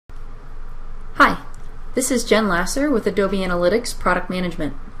This is Jen Lasser with Adobe Analytics Product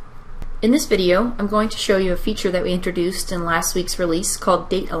Management. In this video, I'm going to show you a feature that we introduced in last week's release called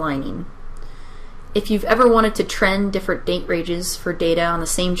date aligning. If you've ever wanted to trend different date ranges for data on the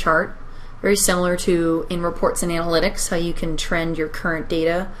same chart, very similar to in reports and analytics, how you can trend your current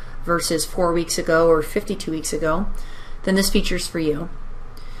data versus 4 weeks ago or 52 weeks ago, then this feature is for you.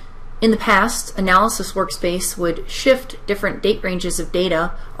 In the past, Analysis Workspace would shift different date ranges of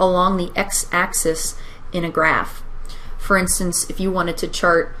data along the x-axis in a graph. For instance, if you wanted to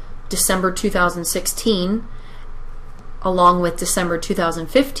chart December 2016 along with December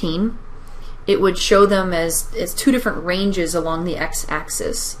 2015, it would show them as two different ranges along the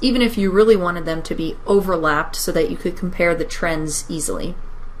x-axis, even if you really wanted them to be overlapped so that you could compare the trends easily.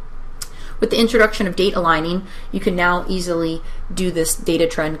 With the introduction of date aligning, you can now easily do this data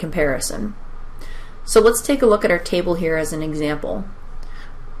trend comparison. So let's take a look at our table here as an example.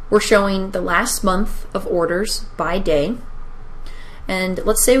 We're showing the last month of orders by day, and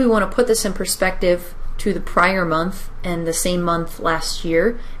let's say we want to put this in perspective to the prior month and the same month last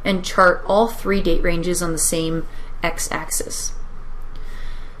year and chart all three date ranges on the same x-axis.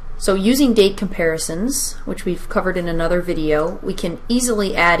 So using date comparisons, which we've covered in another video, we can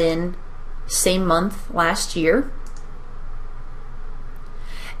easily add in same month last year,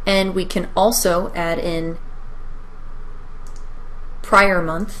 and we can also add in prior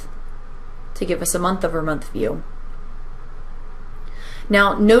month to give us a month-over-month view.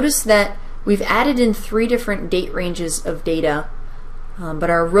 Now notice that we've added in three different date ranges of data, but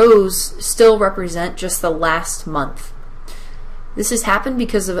our rows still represent just the last month. This has happened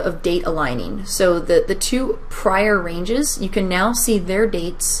because of date aligning. So the two prior ranges, you can now see their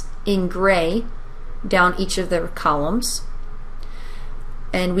dates in gray down each of their columns,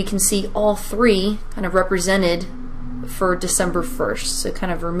 and we can see all three kind of represented for December 1st. So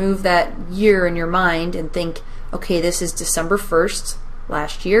kind of remove that year in your mind and think, okay, this is December 1st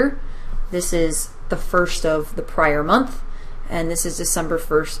last year, this is the first of the prior month, and this is December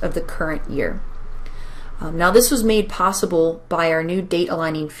 1st of the current year. Now this was made possible by our new date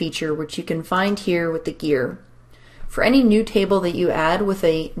aligning feature, which you can find here with the gear. For any new table that you add with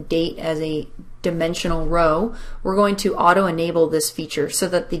a date as a dimensional row, we're going to auto-enable this feature so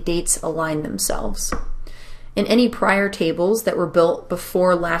that the dates align themselves. In any prior tables that were built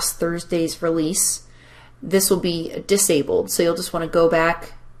before last Thursday's release, this will be disabled. So you'll just want to go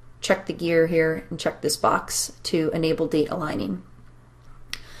back, check the gear here, and check this box to enable date aligning.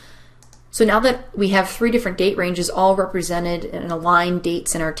 So now that we have three different date ranges all represented and aligned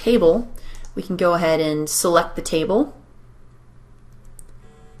dates in our table, we can go ahead and select the table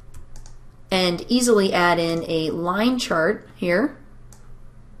and easily add in a line chart here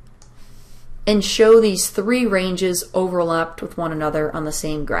and show these three ranges overlapped with one another on the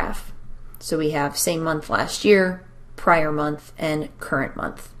same graph. So we have same month last year, prior month, and current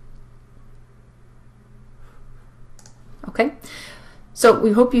month. Okay, so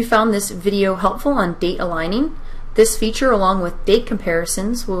we hope you found this video helpful on date aligning. This feature, along with date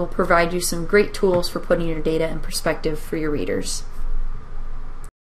comparisons, will provide you some great tools for putting your data in perspective for your readers.